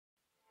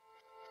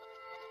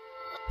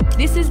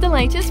This is the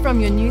latest from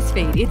your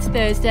newsfeed. It's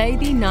Thursday,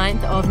 the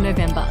 9th of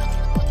November.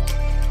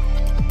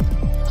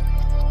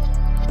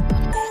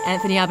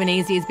 Anthony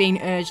Albanese is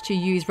being urged to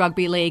use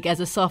rugby league as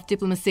a soft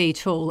diplomacy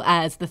tool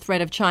as the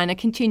threat of China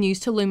continues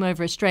to loom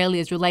over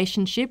Australia's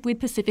relationship with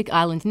Pacific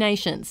Island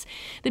nations.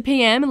 The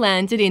PM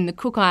landed in the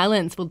Cook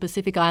Islands for the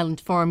Pacific Island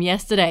Forum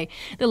yesterday,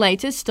 the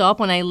latest stop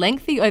on a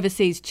lengthy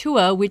overseas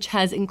tour which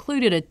has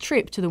included a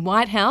trip to the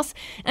White House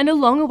and a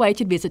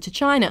long-awaited visit to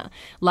China.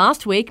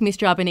 Last week,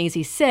 Mr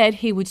Albanese said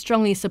he would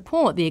strongly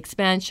support the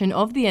expansion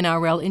of the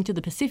NRL into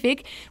the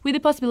Pacific, with the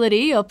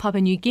possibility of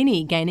Papua New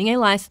Guinea gaining a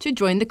licence to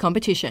join the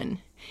competition.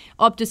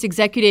 Optus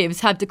executives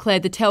have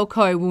declared the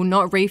telco will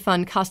not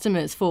refund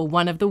customers for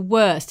one of the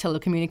worst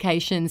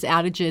telecommunications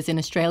outages in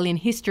Australian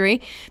history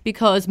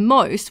because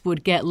most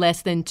would get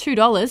less than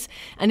 $2,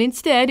 and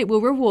instead it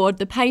will reward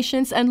the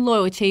patience and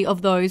loyalty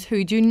of those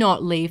who do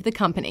not leave the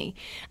company.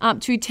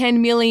 Up to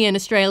 10 million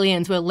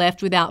Australians were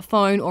left without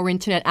phone or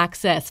internet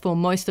access for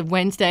most of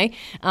Wednesday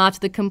after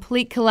the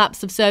complete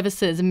collapse of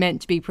services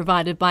meant to be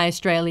provided by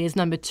Australia's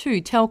number 2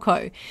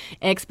 telco.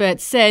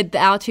 Experts said the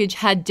outage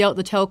had dealt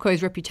the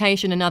telco's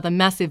reputation another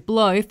massive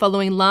blow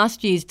following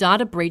last year's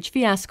data breach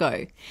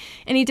fiasco.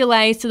 Any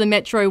delays to the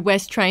Metro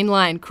West train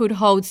line could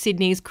hold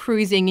Sydney's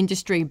cruising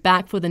industry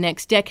back for the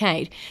next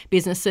decade.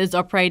 Businesses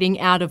operating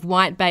out of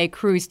White Bay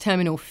Cruise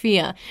Terminal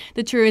fear.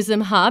 The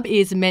tourism hub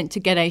is meant to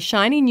get a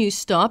shiny new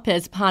stop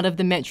as part of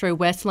the Metro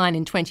West line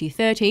in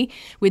 2030,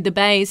 with the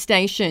Bay's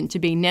station to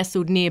be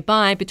nestled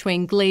nearby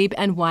between Glebe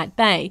and White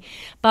Bay.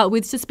 But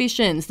with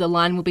suspicions the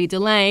line will be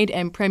delayed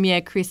and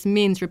Premier Chris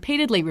Minns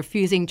repeatedly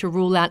refusing to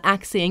rule out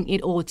axing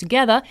it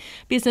altogether,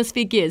 business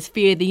figures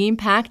fear the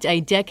impact a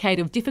decade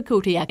of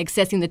difficulty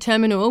accessing the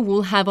terminal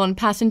will have on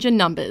passenger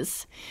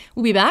numbers.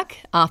 We'll be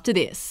back after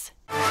this.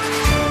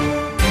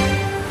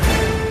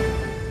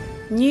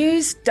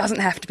 News doesn't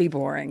have to be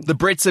boring. The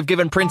Brits have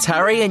given Prince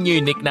Harry a new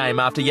nickname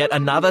after yet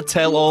another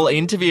tell-all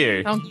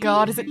interview. Oh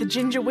God, is it the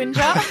Ginger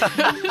Whinger?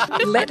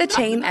 Let the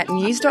team at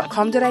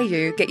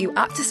news.com.au get you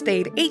up to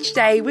speed each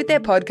day with their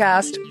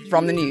podcast,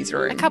 From the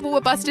Newsroom. A couple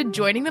were busted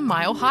joining the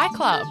Mile High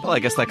Club. Well, I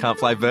guess they can't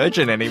fly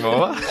Virgin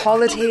anymore.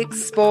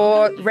 Politics,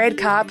 sport, red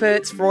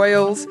carpets,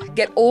 royals.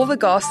 Get all the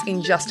goss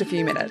in just a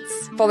few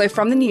minutes. Follow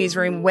From the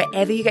Newsroom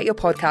wherever you get your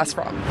podcast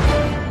from.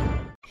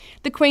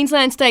 The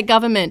Queensland State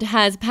Government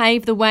has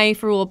paved the way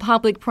for all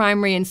public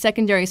primary and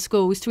secondary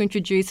schools to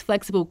introduce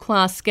flexible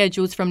class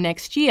schedules from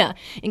next year,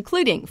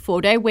 including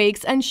 4-day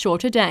weeks and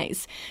shorter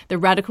days. The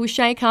radical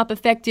shake-up,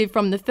 effective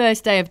from the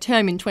first day of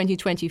term in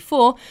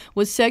 2024,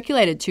 was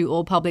circulated to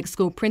all public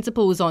school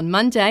principals on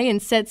Monday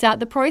and sets out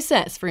the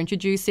process for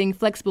introducing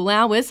flexible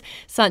hours,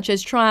 such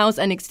as trials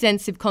and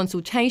extensive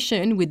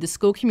consultation with the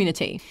school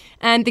community.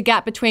 And the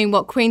gap between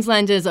what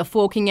Queenslanders are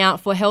forking out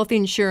for health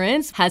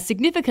insurance has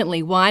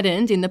significantly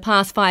widened in the past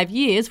 5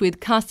 years,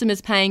 with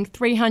customers paying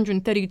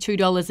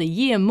 $332 a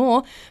year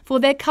more for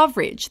their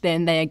coverage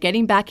than they are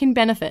getting back in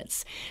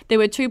benefits. There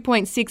were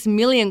 2.6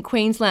 million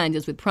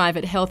Queenslanders with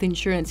private health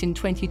insurance in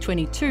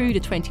 2022 to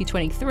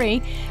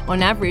 2023,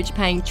 on average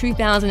paying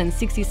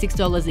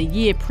 $2,066 a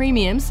year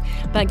premiums,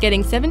 but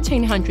getting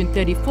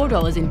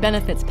 $1,734 in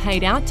benefits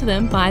paid out to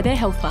them by their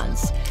health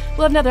funds.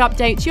 We'll have another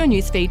update to your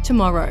newsfeed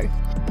tomorrow.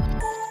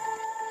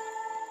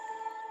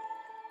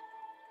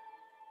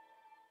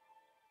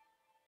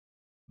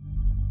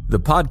 The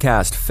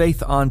podcast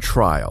Faith on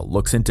Trial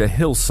looks into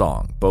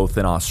Hillsong, both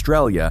in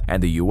Australia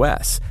and the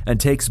US, and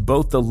takes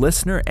both the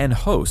listener and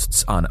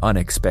hosts on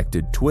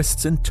unexpected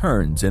twists and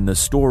turns in the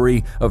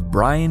story of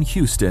Brian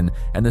Houston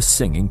and the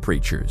Singing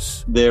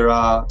Preachers. There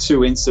are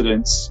 2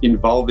 incidents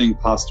involving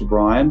Pastor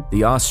Brian.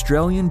 The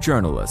Australian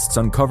journalists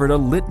uncovered a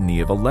litany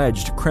of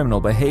alleged criminal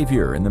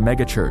behaviour in the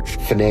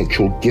megachurch.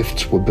 Financial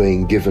gifts were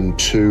being given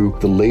to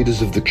the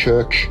leaders of the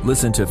church.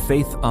 Listen to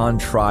Faith on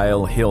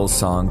Trial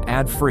Hillsong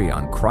ad-free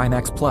on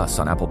Crimex Plus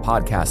on Apple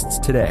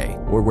Podcasts today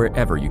or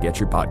wherever you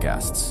get your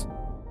podcasts.